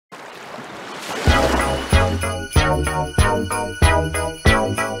The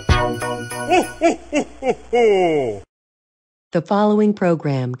following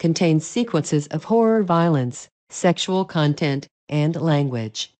program contains sequences of horror violence, sexual content, and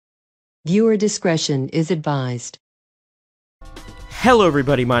language. Viewer discretion is advised. Hello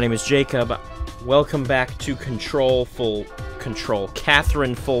everybody, my name is Jacob. Welcome back to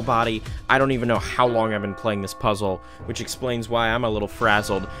Catherine Full Body. I don't even know how long I've been playing this puzzle, which explains why I'm a little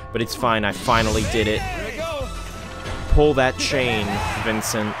frazzled, but it's fine, I finally did it. Pull that chain,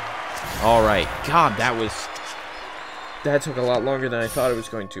 Vincent. Alright, God, that took a lot longer than I thought it was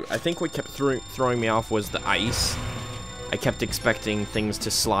going to. I think what kept throwing me off was the ice. I kept expecting things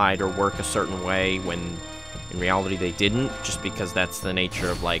to slide or work a certain way when in reality they didn't, just because that's the nature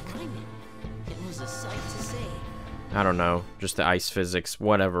of, like, I don't know, just the ice physics,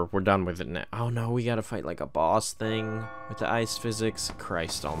 whatever, we're done with it now. Oh no, we gotta fight like a boss thing with the ice physics.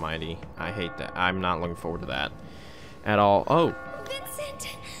 Christ almighty, I hate that. I'm not looking forward to that at all. Oh!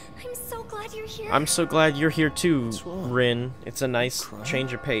 Vincent, I'm so glad you're here. I'm so glad you're here too, Rin. It's a nice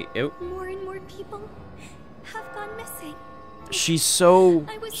change of pace. Ew. More and more people have gone missing. She's so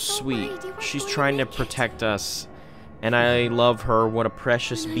sweet. She's trying to protect us. And I love her. What a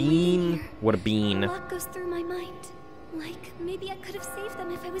precious bean. What a bean. A lot goes through my mind. Like, maybe I could have saved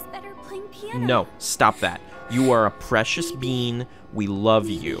them if I was better playing piano. No, stop that. You are a precious bean. We love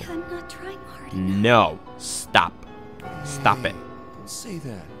you. I'm not trying hard enough. No, stop. Stop it. Don't say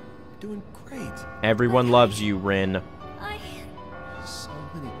that. You're doing great. Everyone loves you, Rin. So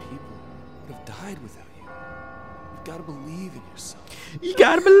many people would have died without you. You've got to believe in yourself. You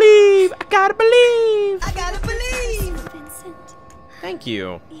gotta believe. I gotta believe. I gotta believe. Vincent. Thank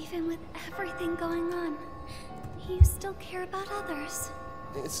you. Even with everything going on, you still care about others.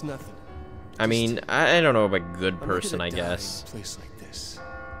 It's nothing. I mean, I don't know about good person, I guess. In a place like this,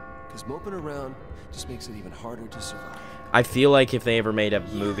 because moping around just makes it even harder to survive. I feel like if they ever made a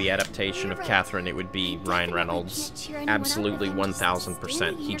movie adaptation of Catherine, it would be Ryan Reynolds. Absolutely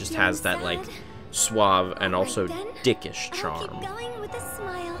 1000%. He just has that, like, suave and also dickish charm. Keep going with a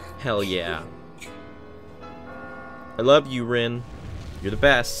smile. Hell yeah. I love you, Rin. You're the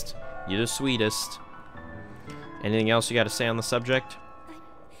best. You're the sweetest. Anything else you got to say on the subject?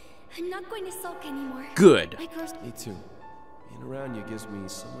 I'm not going to sulk anymore. Good. Me too. Being around you gives me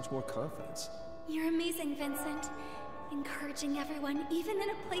so much more confidence. You're amazing, Vincent. Encouraging everyone, even in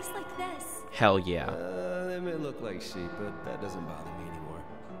a place like this. Hell yeah. They may look like sheep, but that doesn't bother me anymore.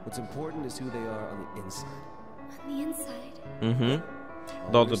 What's important is who they are on the inside. On the inside? Mm-hmm.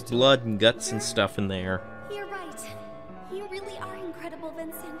 With all the blood and guts and stuff in there. You're right. You really are incredible,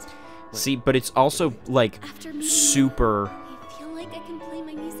 Vincent. See, but it's also, like, super... I feel like I can play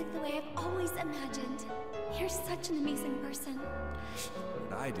my music the way I've always imagined. You're such an amazing person. What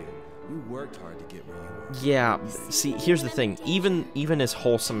did I do? You worked hard to get where you were. Yeah, see, here's the thing. Even as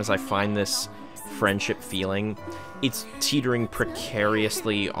wholesome as I find this friendship feeling, it's teetering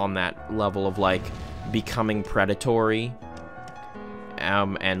precariously on that level of, like, becoming predatory.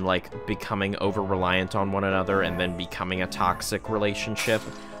 And, like, becoming over-reliant on one another and then becoming a toxic relationship.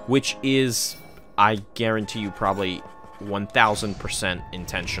 Which is, I guarantee you, probably 1000%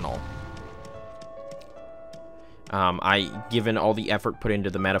 intentional. Given all the effort put into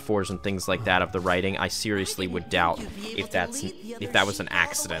the metaphors and things like that of the writing, I seriously would doubt if that was an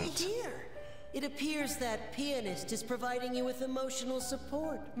accident. It appears that pianist is providing you with emotional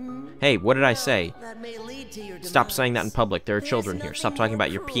support. Hey, what did I say? That may lead to your Stop demise. saying that in public. There are children here. Stop talking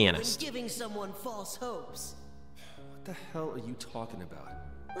about your There's nothing more pianist. cruel than giving someone false hopes. What the hell are you talking about?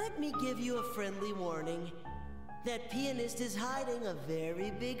 Let me give you a friendly warning. That pianist is hiding a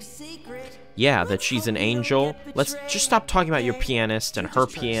very big secret. Yeah, that she's an angel. Let's just stop talking about your pianist and her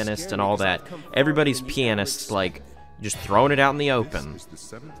pianist and all that. Everybody's pianist, like, just throwing it out in the open.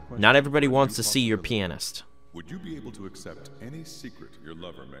 Not everybody wants to see your pianist. Would you be able to accept any secret your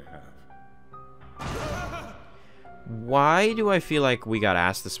lover may have? Why do I feel like we got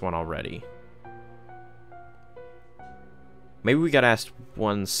asked this one already? Maybe we got asked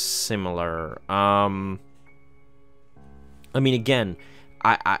one similar. I mean, again,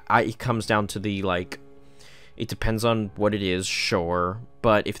 it comes down to the, like, it depends on what it is, sure.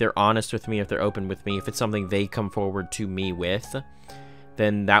 But if they're honest with me, if they're open with me, if it's something they come forward to me with,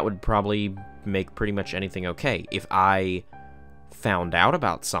 then that would probably make pretty much anything okay. If I found out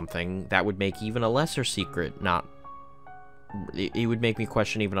about something, that would make even a lesser secret not... It would make me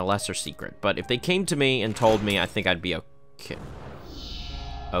question even a lesser secret. But if they came to me and told me, I think I'd be okay.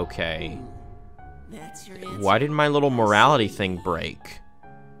 Okay. That's your answer. Why did my little morality thing break?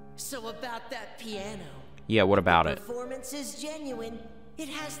 So about that piano. Yeah, what about it? Performance is genuine. It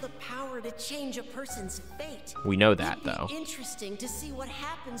has the power to change a person's fate. We know that, though. It'd be interesting to see what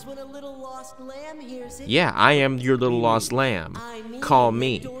happens when a little lost lamb hears it. Yeah, I am your little lost lamb. I mean, Call the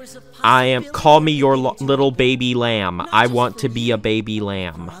me. doors of Call me possibility your begin to little open. baby lamb. Not I just want for to be you, a baby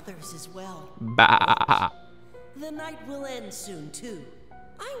lamb. for others as well. Bah. The night will end soon, too.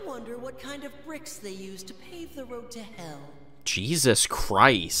 I wonder what kind of bricks they use to pave the road to hell. Jesus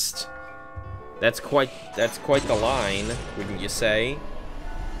Christ. That's quite the line, wouldn't you say?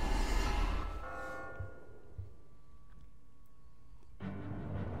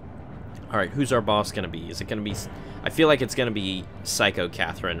 Alright, who's our boss gonna be? Is it gonna be... I feel like it's gonna be Psycho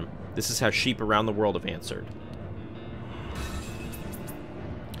Catherine. This is how sheep around the world have answered.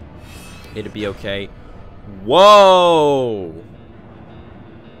 It'd be okay. Whoa!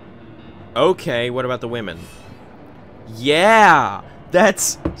 Okay, what about the women? Yeah!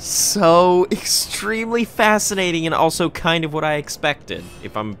 That's so extremely fascinating and also kind of what I expected,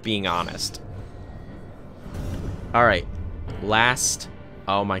 if I'm being honest. Alright, last...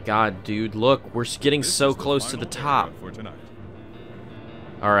 Oh my god, dude, look, we're getting so close to the top.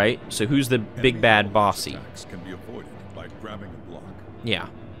 Alright, so who's the big bad bossy? Can be avoided by grabbing a block. Yeah,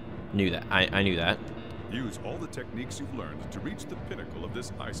 knew that. I knew that. Use all the techniques you've learned to reach the pinnacle of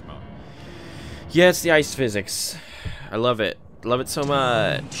this ice mountain. Yeah, it's the ice physics. I love it. Love it so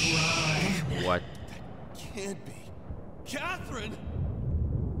much. What? Can't be. Catherine!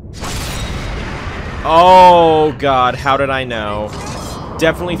 Oh god, how did I know?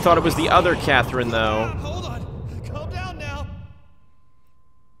 Definitely thought it was the other Catherine, though. Hold on. Calm down now.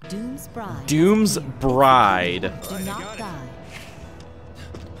 Doom's Bride. Doom's Bride. Do not die.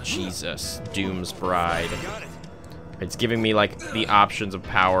 Jesus, Doom's Bride. Got it. It's giving me, like, the options of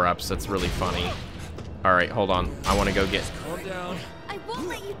power-ups. That's really funny. Alright, hold on. I want to go get... Calm down. I won't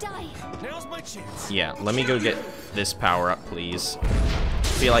let you die. Now's my chance. Yeah, let me go get this power-up, please.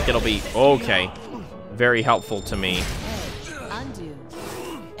 Feel like it'll be... Okay. Very helpful to me. Undo.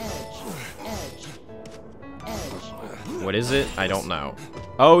 Edge. What is it? I don't know.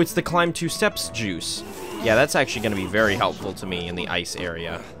 Oh, it's the climb 2 steps juice. Yeah, that's actually going to be very helpful to me in the ice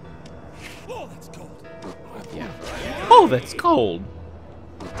area. Oh, that's cold. Yeah. Oh, that's cold.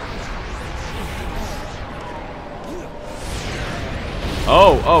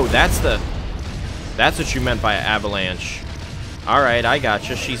 Oh, that's what you meant by avalanche. Alright, I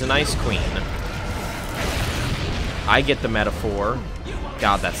gotcha. She's an ice queen. I get the metaphor.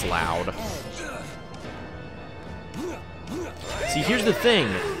 God, that's loud. See, here's the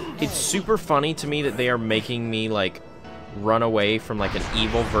thing. It's super funny to me that they are making me, like, run away from, like, an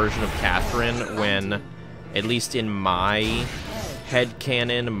evil version of Catherine when, at least in my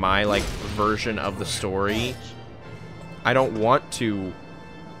headcanon, my, like, version of the story, I don't want to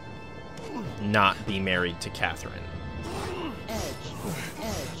not be married to Catherine.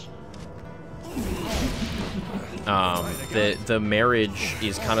 The marriage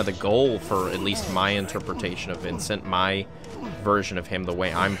is kind of the goal for at least my interpretation of Vincent, my version of him, the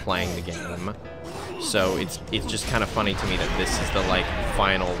way I'm playing the game. So it's just kind of funny to me that this is the, like,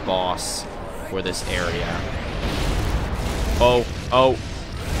 final boss for this area. Oh.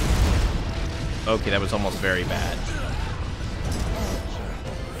 Okay, that was almost very bad.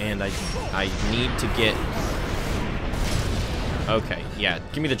 And I need to get... Okay, yeah,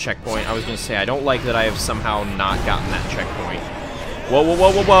 give me the checkpoint. I was gonna say, I don't like that I have somehow not gotten that checkpoint.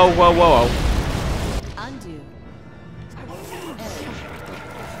 Whoa. Undo.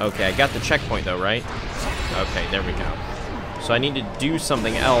 Okay, I got the checkpoint though, right? Okay, there we go. So I need to do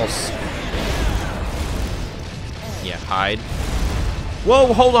something else. Yeah, hide.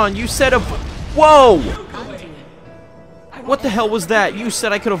 Whoa, hold on, you said Whoa! What the hell was that? You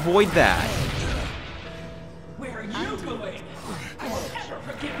said I could avoid that. Where are you going? I will never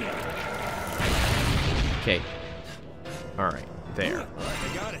forgive you. Okay. Alright, there.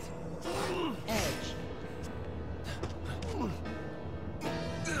 I got it.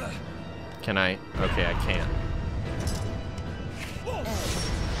 Can I? Okay, I can.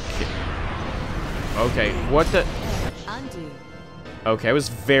 Okay, what the? Undo. Okay, I was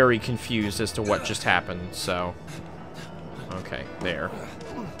very confused as to what just happened, so... Okay, there.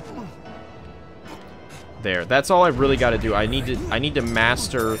 There, that's all I really gotta do. I need to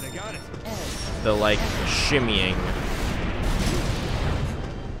master the, like, shimmying.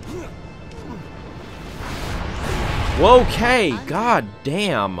 Okay, god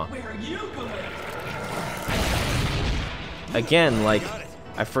damn. Where are you going? Again, like,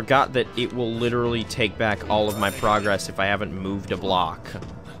 I forgot that it will literally take back all of my progress if I haven't moved a block.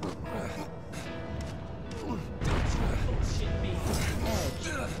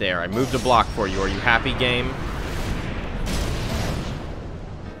 There, I moved a block for you. Are you happy, game?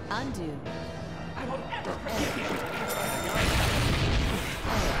 Undo. I will never forgive you.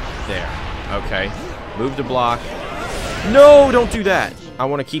 There. Okay. Move to block. No, don't do that. I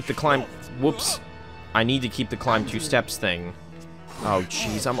want to keep the climb. Whoops. I need to keep the climb 2 steps thing. Oh,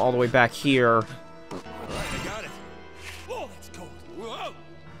 jeez. I'm all the way back here. I got it. Whoa, let's go. Whoa.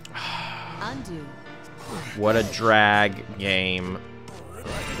 Undo. What a drag game.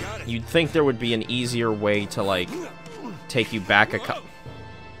 You'd think there would be an easier way to, like, take you back a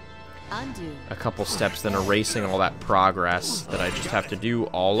couple steps than erasing all that progress that I just have to do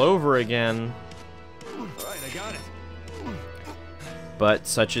all over again. Alright, I got it. But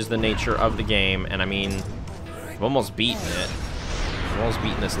such is the nature of the game, and I mean, I've almost beaten it. I've almost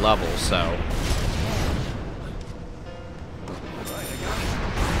beaten this level, so...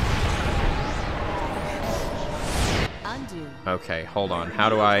 Undo. Okay, hold on. How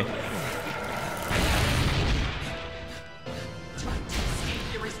do I...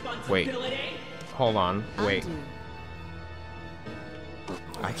 Wait. Hold on. Wait. Undo.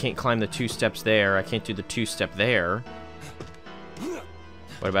 I can't climb the 2 steps there. I can't do the 2-step there.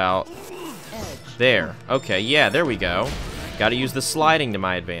 What about... There. Okay, yeah, there we go. Gotta use the sliding to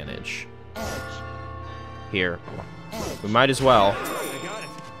my advantage. Here. We might as well.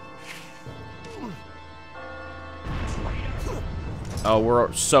 Oh,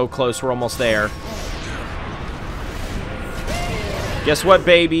 we're so close. We're almost there. Guess what,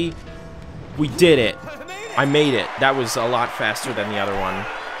 baby? We did it. I made it. That was a lot faster than the other one.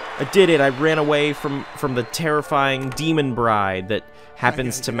 I did it. I ran away from the terrifying demon bride that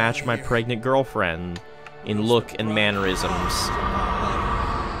happens to match my pregnant girlfriend in look and mannerisms.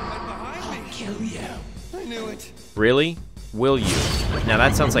 I'll kill you. I knew it. Really? Will you? Now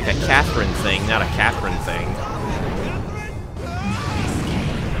that sounds like a Catherine thing, not a Catherine thing.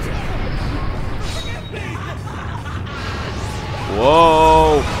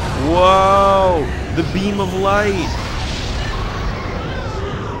 Whoa! Whoa! The beam of light!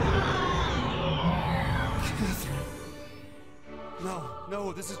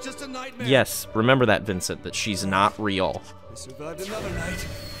 No, this is just a nightmare. Yes, remember that, Vincent, that she's not real. I survived another night.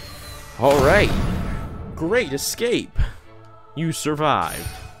 Alright. Great escape. You survived.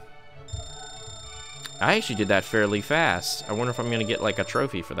 I actually did that fairly fast. I wonder if I'm gonna get, like, a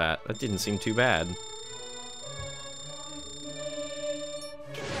trophy for that. That didn't seem too bad.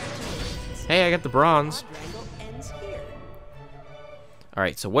 Hey, I got the bronze.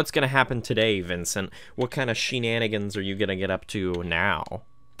 Alright, so what's gonna happen today, Vincent? What kind of shenanigans are you gonna get up to now?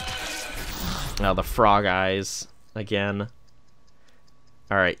 Now, the frog eyes again.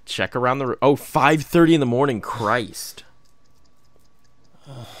 Alright, check around the room. Oh, 5:30 in the morning, Christ.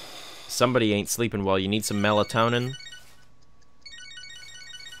 Somebody ain't sleeping well. You need some melatonin?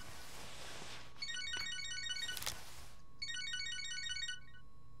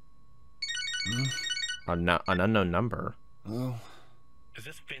 An unknown number. Oh. Is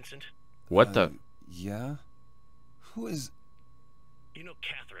this Vincent? What the? Yeah? Who is... You know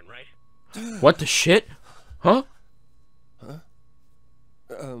Catherine, right? What the shit? Huh? Huh?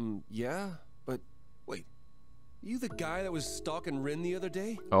 Yeah? But, wait. You the guy that was stalking Rin the other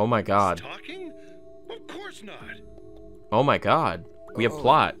day? Oh my god. Talking? Of course not. Oh my god. We have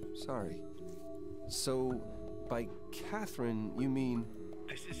plot. Sorry. So, by Catherine, you mean...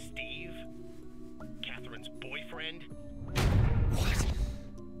 This is Steve, Catherine's boyfriend. What?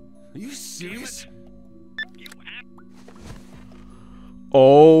 Are you serious? You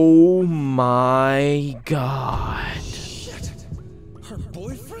Oh my god. Shit! Her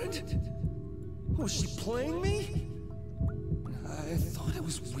boyfriend? Was she playing me? I thought it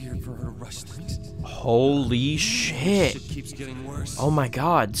was weird for her to rush things. Holy shit. Shit keeps getting worse. Oh my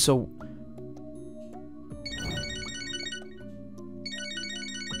god. So...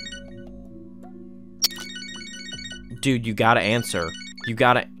 Dude, you gotta answer. You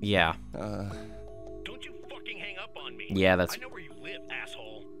gotta... Yeah. Don't you fucking hang up on me. Yeah, that's... I know where you live,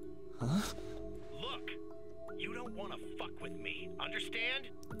 asshole. Huh? Look, you don't want to fuck with me. Understand?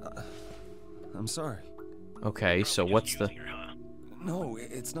 I'm sorry. Okay, so Just what's the... using her, huh? No,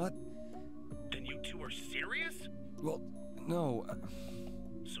 it's not... Then you two are serious? Well, no.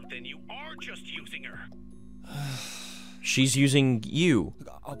 So then you are just using her. She's using you. Look,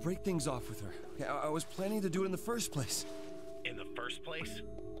 I'll break things off with her. Yeah, I was planning to do it in the first place. In the first place?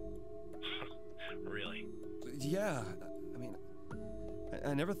 Really? Yeah, I mean,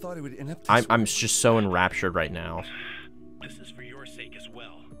 I never thought it would end up this I'm way. just so enraptured right now. This is for your sake as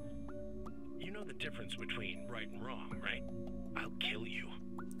well. You know the difference between right and wrong, right? I'll kill you.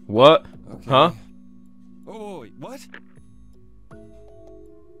 What? Okay. Huh? Oh, wait, what?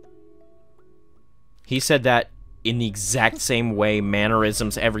 He said that in the exact same way,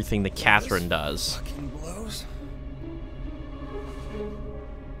 mannerisms, everything that Catherine does. Fucking blows.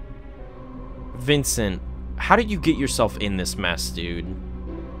 Vincent, how did you get yourself in this mess, dude?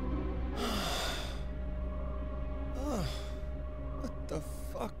 What the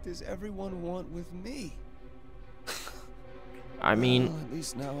fuck does everyone want with me? I mean, Well, at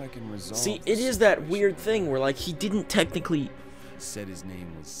least now I can resolve. see, the it is that situation. weird thing where, like, he didn't technically... Said his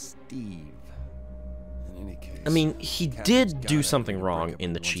name was Steve. In any case, I mean, he Catherine's did gotta do have something a wrong breakup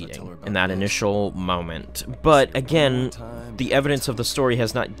in the once I tell her cheating, about in that this. initial moment. But, again, Time. the evidence of the story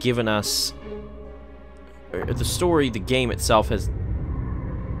has not given us... the game itself has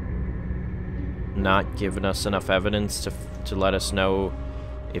not given us enough evidence to let us know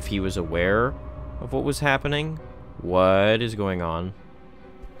if he was aware of what was happening. What is going on?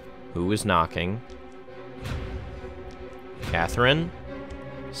 Who is knocking? Catherine?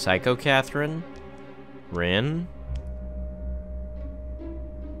 Psycho Catherine? Rin?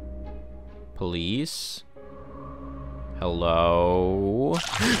 Police? Hello?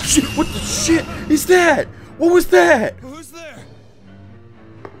 Shit, what the shit is that? What was that? Who's there?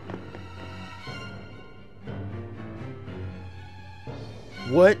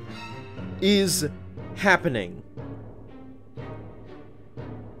 What is happening?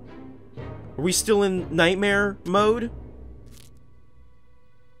 Are we still in nightmare mode?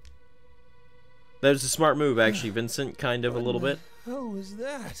 That was a smart move, actually, Vincent, kind of a little bit. How was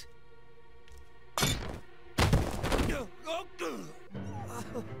that?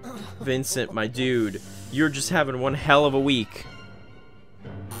 Vincent, my dude, you're just having one hell of a week.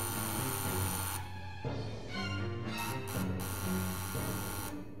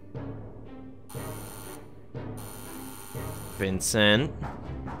 Vincent.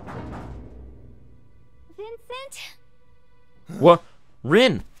 Vincent? What?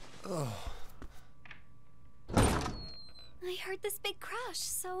 Rin! I heard this big crash,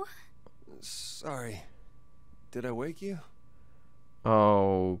 so... Sorry. Did I wake you?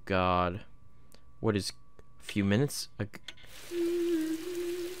 Oh, God. What is... a few minutes?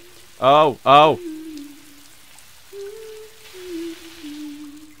 Oh, oh!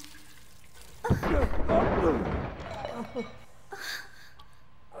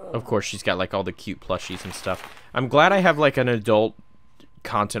 Of course, she's got, like, all the cute plushies and stuff. I'm glad I have, like, an adult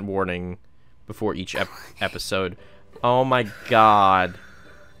content warning before each episode. Oh, my God.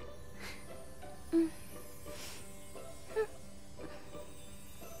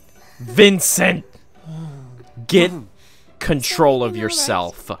 Vincent! Get control of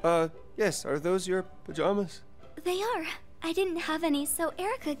yourself. Yes, are those your pajamas? They are. I didn't have any, so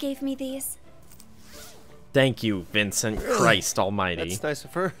Erica gave me these. Thank you, Vincent. Christ almighty. That's nice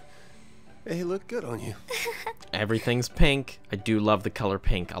of her. They look good on you. Everything's pink. I do love the color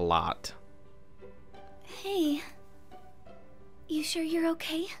pink a lot. Hey. You sure you're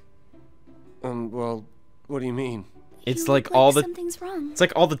okay? Well, what do you mean? It's You like look all the something's wrong. it's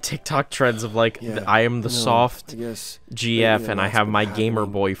like all the TikTok trends of like I am the no, soft I guess GF maybe and I that's have been my gamer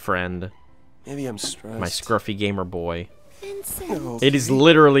happening. boyfriend, Maybe I'm stressed. my scruffy gamer boy. Vincent. It is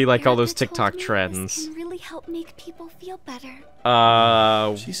literally like all those Erica told TikTok me this trends. can really help make people feel better.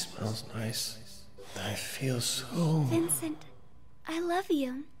 She smells nice. I feel so... Vincent, I love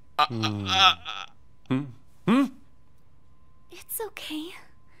you. It's okay.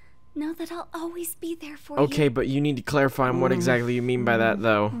 Know that I'll always be there for you. Okay, but you need to clarify on what exactly you mean by that,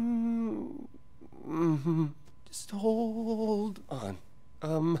 though. Just hold on.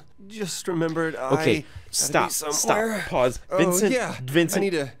 Just remembered Okay, stop, pause. Vincent, yeah, Vincent, I need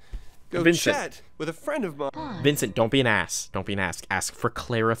to go Vincent. chat with a friend of mine. Vincent, don't be an ass. Don't be an ass. Ask for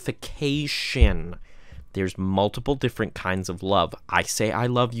clarification. There's multiple different kinds of love. I say I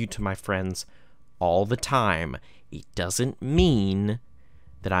love you to my friends all the time. It doesn't mean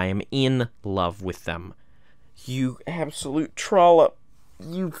that I am in love with them. You absolute trollop.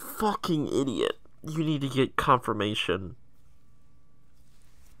 You fucking idiot. You need to get confirmation.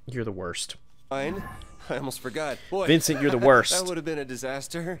 You're the worst. I almost forgot. Boy, Vincent, you're the worst. That would have been a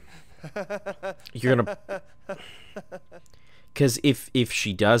disaster. You're gonna... Because if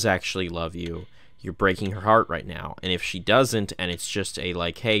she does actually love you, you're breaking her heart right now. And if she doesn't, and it's just a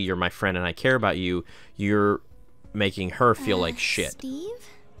like, hey, you're my friend and I care about you, you're making her feel like shit. Steve?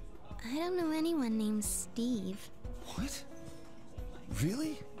 I don't know anyone named Steve. What?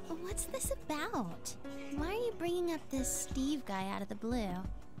 Really? What's this about? Why are you bringing up this Steve guy out of the blue?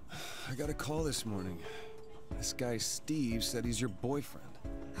 I got a call this morning. This guy Steve said he's your boyfriend.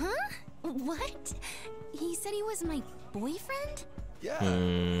 Huh? What? He said he was my boyfriend? Yeah.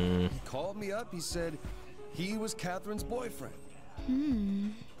 He called me up. He said he was Catherine's boyfriend.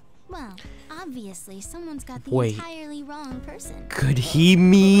 Well, obviously, someone's got the Wait. entirely wrong person. Could he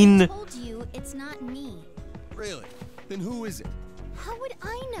mean? I told you it's not me. Really? Then who is it? How would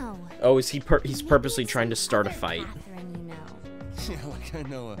I know? Oh, is he? He's Maybe purposely it's trying to some start a other fight. Catherine, you know. Yeah, like I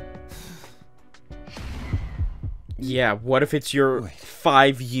know Yeah. What if it's your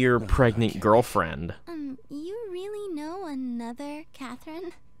 5-year pregnant girlfriend? You really know another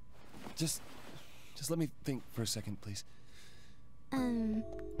Catherine? Just let me think for a second, please. Um,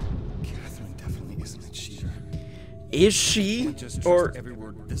 Catherine definitely isn't a cheater. Is she? Just Or trust every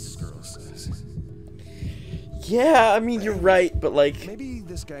word this girl says. yeah, I mean you're right, but like Maybe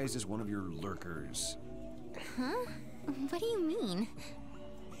this guy is just one of your lurkers. huh? What do you mean?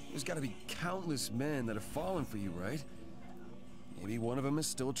 There's got to be countless men that have fallen for you, right? Maybe one of them is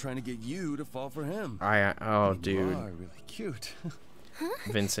still trying to get you to fall for him. oh You dude, are really cute.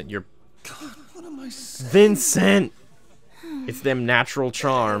 Vincent, you're God, what am I saying? Vincent. It's them natural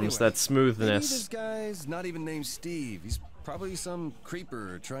charms, that Maybe smoothness. this guy's not even named Steve. He's probably some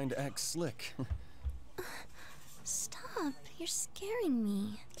creeper trying to act slick. Stop, you're scaring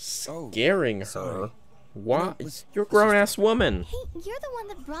me. Scaring her. sorry. What? No, let's- You're a grown-ass woman. Hey, you're the one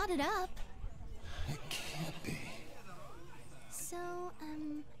that brought it up. It can't be. So,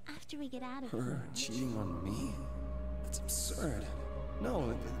 after we get out of Her here... cheating on me? That's absurd.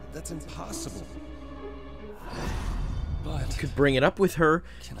 No, that's impossible. But Could bring it up with her,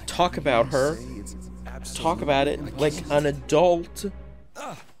 can I talk about her, say it's talk about it absolutely- like an adult.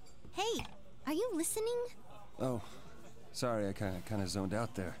 Hey, are you listening? Oh, sorry, I kind of zoned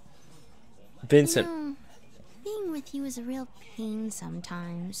out there. Vincent, No, being with you is a real pain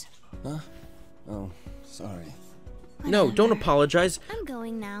sometimes. Huh? Oh, sorry. no, don't apologize. I'm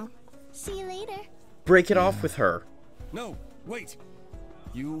going now. See you later. Break it off with her. No, wait.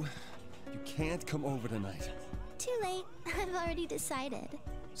 You can't come over tonight. Too late. I've already decided.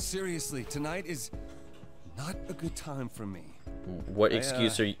 Seriously, tonight is not a good time for me. What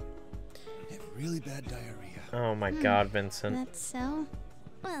excuse are you? I have really bad diarrhea. Oh my God, Vincent. That's so.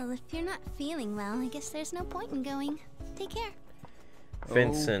 Well, if you're not feeling well, I guess there's no point in going. Take care.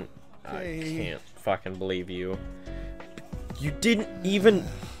 Vincent, I Okay. can't fucking believe you. You didn't even...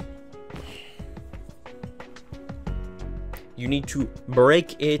 You need to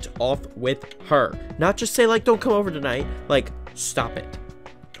break it off with her. Not just say, like, don't come over tonight. Like, stop it.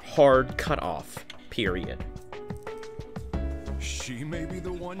 Hard cut off. Period. She may be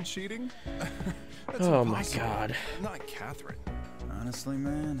the one cheating? That's Oh my impossible. God. Not Catherine. Honestly,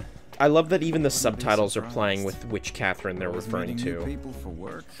 man. I love that even the Wouldn't be subtitles are surprised. playing with which Catherine they're Always referring meeting new to. people for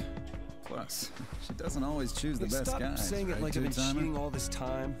work. Plus, she doesn't always choose the Hey, best stop guys. saying it right, like I've been two-timer? cheating all this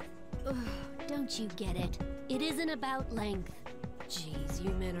time. Ugh, don't you get it? It isn't about length. Jeez,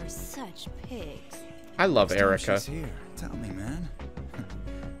 you men are such pigs. I love Next time Erica. She's here. Tell me, man.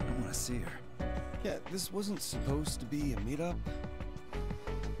 I want to see her. Yeah, this wasn't supposed to be a meetup.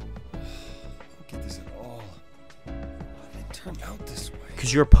 I don't get this at all. Why did it turn out this way?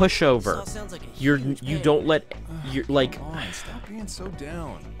 Cause you're a pushover. This all sounds like a You huge don't pain. let you're like Come on, stop being so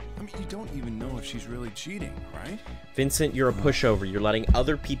down. I mean, you don't even know if she's really cheating, right? Vincent, you're a pushover. You're letting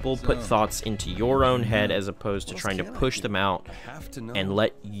other people put So, thoughts into your own head as opposed to What else trying to can I push do? them out I have to know. and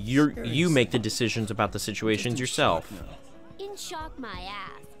let you make the decisions about the Just situations in yourself. shock now. In shock my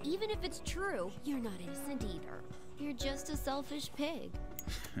ass. Even if it's true, you're not innocent either. You're just a selfish pig.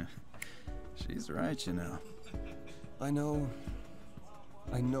 She's right, you know. I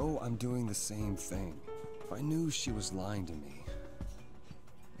know I'm doing the same thing. If I knew she was lying to me,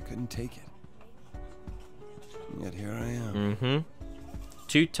 I couldn't take it. And yet here I am. Mm-hmm.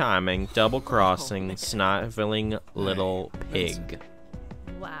 Two-timing, double-crossing, sniveling little pig.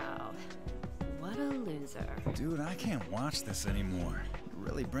 Wow. What a loser. Dude, I can't watch this anymore. You're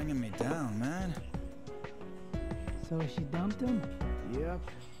really bringing me down, man. So she dumped him? Yep.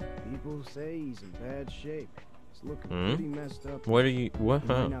 People say he's in bad shape. He's looking Hmm? pretty messed up. What are you... What? He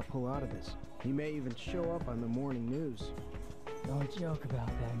might not pull out of this. He may even show up on the morning news. Don't joke about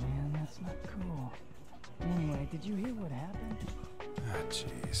that, man. That's not cool. Anyway, did you hear what happened? Ah,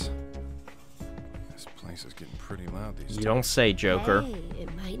 jeez. This place is getting pretty loud these days. You don't say, Joker. Hey,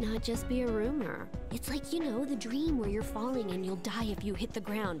 it might not just be a rumor. It's like, you know, the dream where you're falling and you'll die if you hit the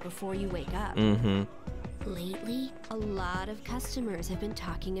ground before you wake up. Mm-hmm. Lately, a lot of customers have been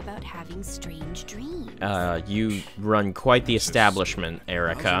talking about having strange dreams. You run quite the It's just establishment, stupid.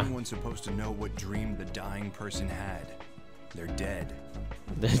 Erica. How's anyone supposed to know what dream the dying person had? They're dead.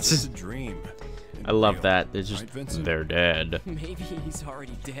 It's It's just, a dream. I love Real. that. It's just, Right, Vincent? they're dead. Maybe he's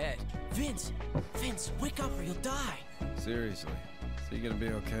already dead. Vince, wake up or you'll die. Seriously. Is he gonna be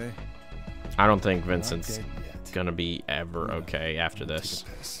okay? I don't think Not Vincent's dead yet. gonna be ever okay after Take a this.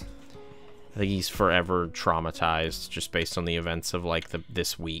 piss. I think he's forever traumatized just based on the events of, like,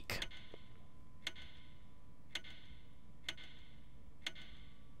 this week.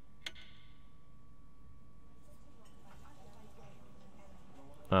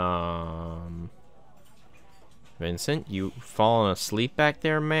 Vincent, you falling asleep back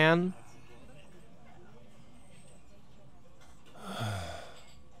there, man?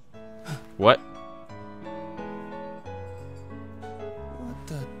 What? What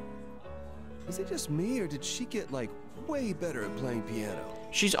the? Is it just me, or did she get, like, way better at playing piano?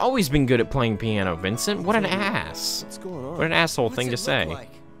 She's always been good at playing piano, Vincent. What an ass. What's going on? What an asshole What's thing it to say. look like?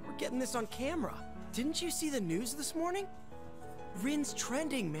 We're getting this on camera. Didn't you see the news this morning? Rin's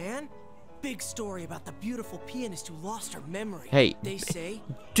trending, man. Big story about the beautiful pianist who lost her memory. Hey, they say,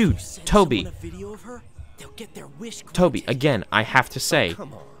 dude, Toby. a video of her, they'll get their wish granted. Toby, again, I have to say,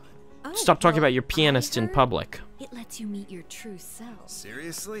 Come on. stop talking about your pianist in public. It lets you meet your true self.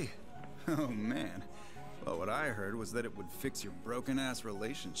 Seriously? Oh, man. Well, what I heard was that it would fix your broken-ass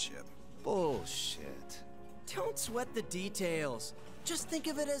relationship. Bullshit. Don't sweat the details. Just think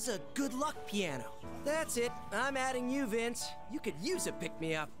of it as a good luck piano. That's it. I'm adding you, Vince. You could use a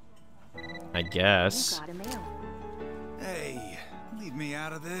pick-me-up. I guess. You got a mail. Hey, leave me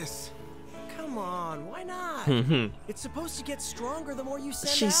out of this. Come on, why not? It's supposed to get stronger the more you send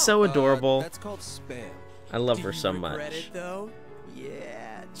out. She's so adorable. That's called spam. I love Do her you so regret much. it, though?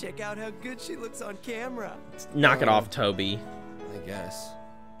 Yeah, check out how good she looks on camera. Knock it off, Toby. I guess.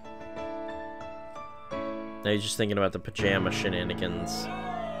 Now you're just thinking about the pajama shenanigans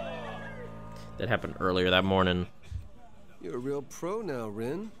that happened earlier that morning. You're a real pro now,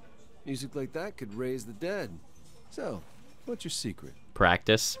 Rin. Music like that could raise the dead. So, what's your secret?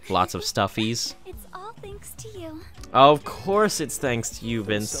 Practice. Lots of stuffies. It's all thanks to you. Of course it's thanks to you, Don't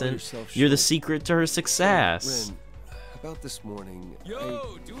sell Vincent. yourself You're the short. secret to her success. Rin, about this morning,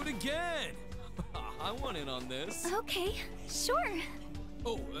 Yo, do it again! I want in on this. Okay, sure.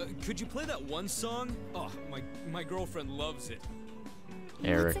 Oh, could you play that one song? Oh, my girlfriend loves it.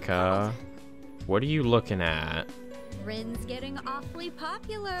 Erica, what are you looking at? Rin's getting awfully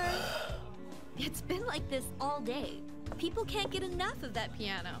popular. It's been like this all day. People can't get enough of that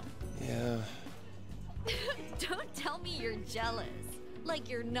piano. Yeah. Don't tell me you're jealous. Like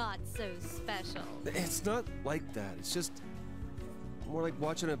you're not so special. It's not like that. It's just more like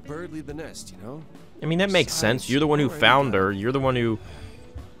watching a bird leave the nest, you know? I mean, that makes sense. You're the one who found her. You're the one who...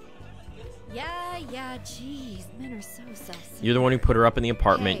 Yeah, jeez. Men are so self-centered. You're the one who put her up in the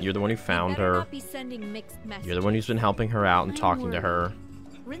apartment. Hey, You're the one who found you better her. not be sending mixed messages. You're the one who's been helping her out and talking to her.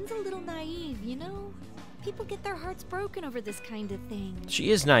 Rin's a little naive, you know? People get their hearts broken over this kind of thing. She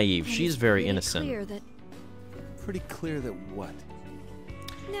is naive. And She's it's very really innocent. Clear that... Pretty clear that what?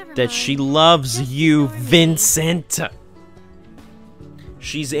 Never That mind. she loves Just you, ignore me. Vincent.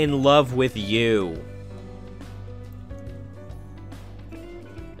 She's in love with you.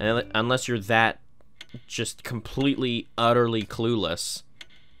 And unless you're that just completely, utterly clueless,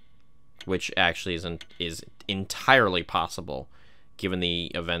 which actually is entirely possible, given the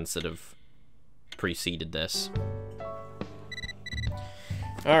events that have preceded this.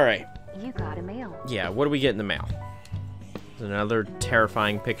 All right. You got a mail. Yeah, what do we get in the mail? Another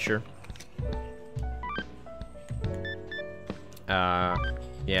terrifying picture.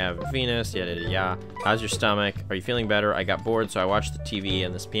 Yeah, Venus, yeah. How's your stomach? Are you feeling better? I got bored, so I watched the TV,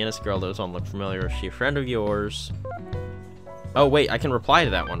 and this pianist girl that don't look familiar. Is she a friend of yours? Oh, wait, I can reply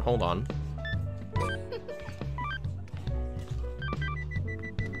to that one. Hold on.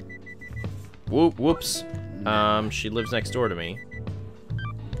 Whoops. She lives next door to me.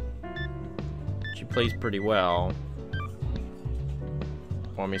 She plays pretty well.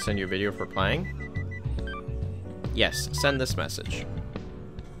 Want me to send you a video for playing? Yes, send this message.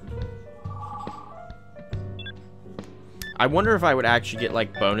 I wonder if I would actually get,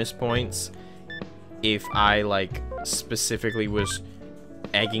 like, bonus points if I, like, specifically was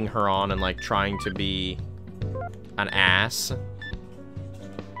egging her on and, like, trying to be an ass.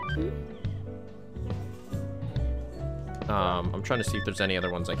 I'm trying to see if there's any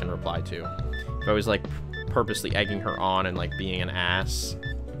other ones I can reply to. If I was, like, purposely egging her on and, like, being an ass.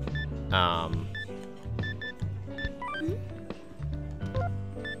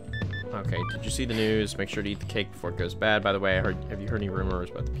 Okay, did you see the news? Make sure to eat the cake before it goes bad. By the way, have you heard any rumors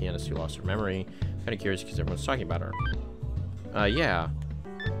about the pianist who lost her memory? Kind of curious because everyone's talking about her. Yeah.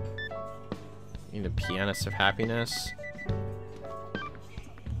 You mean the pianist of happiness?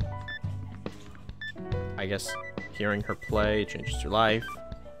 I guess hearing her play changes your life.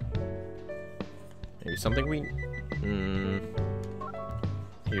 Maybe something we...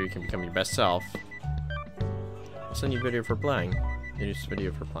 Here you can become your best self. I'll send you a video for playing. Here's a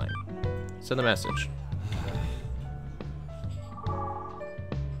video for playing. Send the message.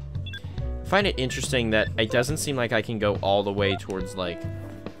 I find it interesting that it doesn't seem like I can go all the way towards, like,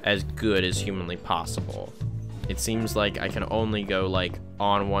 as good as humanly possible. It seems like I can only go, like,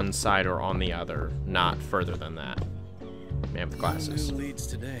 on one side or on the other, not further than that. Man with glasses. Who leads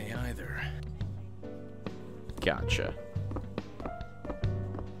today, either? Gotcha.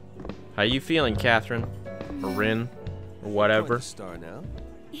 How you feeling, Catherine? Or Rin? Or whatever? Star now.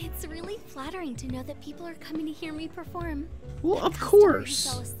 It's really flattering to know that people are coming to hear me perform. Well, of The customer course.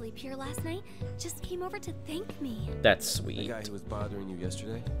 who fell asleep here last night just came over to thank me. That's sweet. The guy who was bothering you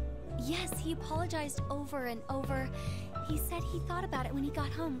yesterday? Yes, he apologized over and over. He said he thought about it when he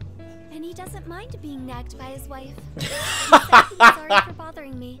got home, and he doesn't mind being nagged by his wife. He said he was sorry for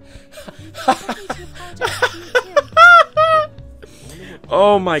bothering me. He told me to apologize to you too.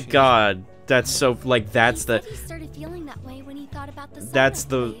 Oh my god. That's so, like, that's the... He started feeling that way when he thought about the song That's I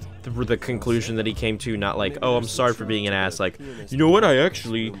the played. conclusion that he came to, not like, oh, I'm sorry for being an ass, like, you know what, I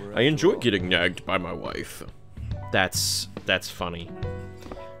enjoy getting nagged by my wife. That's funny.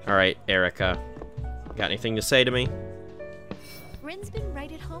 Alright, Erica. Got anything to say to me? Rin's been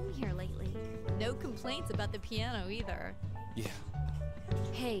right at home here lately. No complaints about the piano either. Yeah.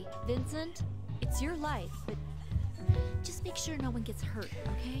 Hey, Vincent, it's your life, but just make sure no one gets hurt,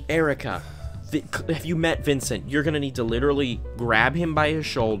 okay? Erica, have you met Vincent? You're gonna need to literally grab him by his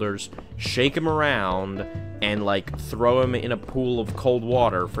shoulders, shake him around, and, like, throw him in a pool of cold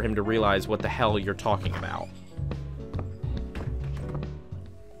water for him to realize what the hell you're talking about.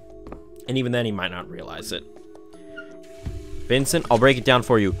 And even then, he might not realize it. Vincent, I'll break it down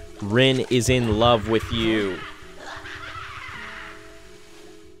for you. Rin is in love with you.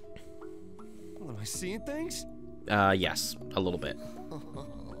 Am I seeing things? Yes, a little bit.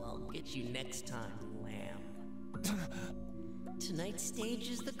 I'll get you next time, lamb. Tonight's stage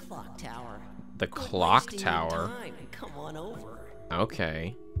is the clock tower. The Quit clock wasting your tower? time and come on over.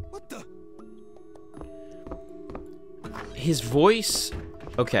 Okay. What the? His voice...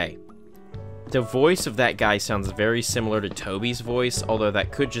 Okay. The voice of that guy sounds very similar to Toby's voice, although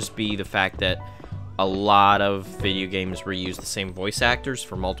that could just be the fact that a lot of video games reuse the same voice actors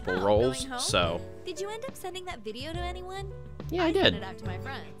for multiple roles, so... Did you end up sending that video to anyone? Yeah, I did. sent it out to my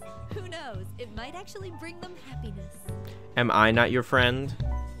friends. Who knows? It might actually bring them happiness. Am I not your friend?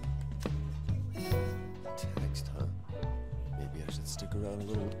 Text, huh? Maybe I should stick around a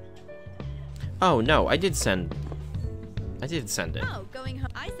little. Oh, no, I did send it. Oh, going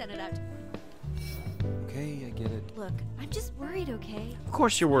home. I sent it out. Okay, I get it. Look, I'm just worried, okay? Of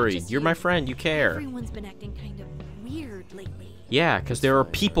course you're worried. You're my friend. You care. Everyone's been acting kind of weird lately. Yeah, because there are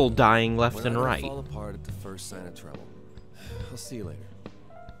people dying left and right. Fall apart at the first sign of trouble. I'll see you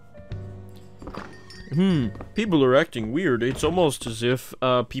later. People are acting weird. It's almost as if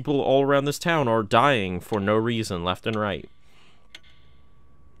people all around this town are dying for no reason, left and right.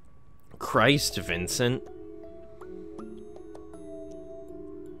 Christ, Vincent.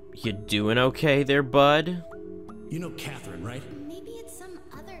 You doing okay there, bud? You know Catherine, right? Maybe it's some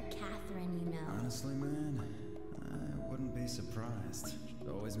other Catherine you know. Honestly, man, I wouldn't be surprised.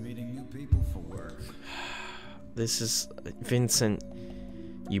 Always meeting new people for work. This is... Vincent,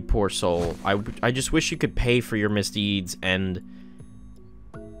 you poor soul. I just wish you could pay for your misdeeds and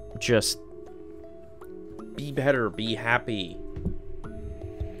just be better, be happy.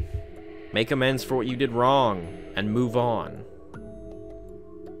 Make amends for what you did wrong and move on.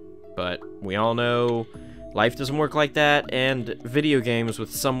 But we all know life doesn't work like that, and video games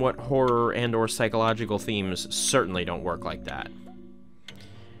with somewhat horror and or psychological themes certainly don't work like that.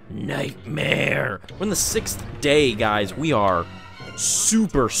 Nightmare! We're in the 6th day, guys. We are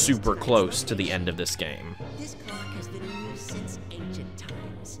super, super close to the end of this game. This clock has been in use since ancient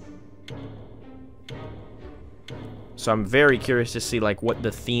times. So I'm very curious to see, like, what the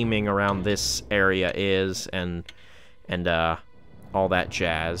theming around this area is, and all that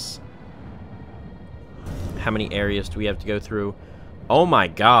jazz. How many areas do we have to go through? Oh my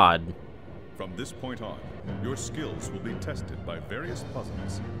god. From this point on, your skills will be tested by various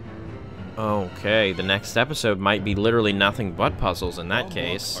puzzles. Okay, the next episode might be literally nothing but puzzles in that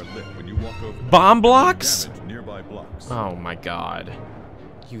case. Are lit when you walk over them. Bomb blocks? Damage nearby blocks. Oh my god.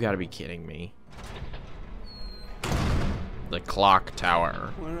 You gotta be kidding me. The clock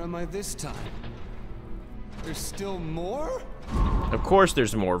tower. Where am I this time? There's still more? Of course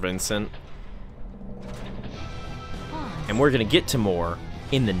there's more, Vincent. And we're gonna get to more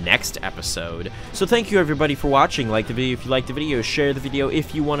in the next episode. So thank you everybody for watching. Like the video if you like the video, share the video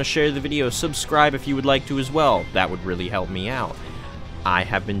if you want to share the video, subscribe if you would like to as well. That would really help me out. I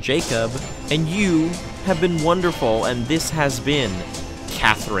have been Jacob, and you have been wonderful, and this has been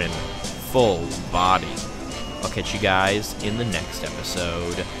Catherine full body. I'll catch you guys in the next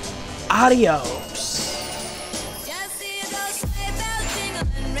episode. Adios.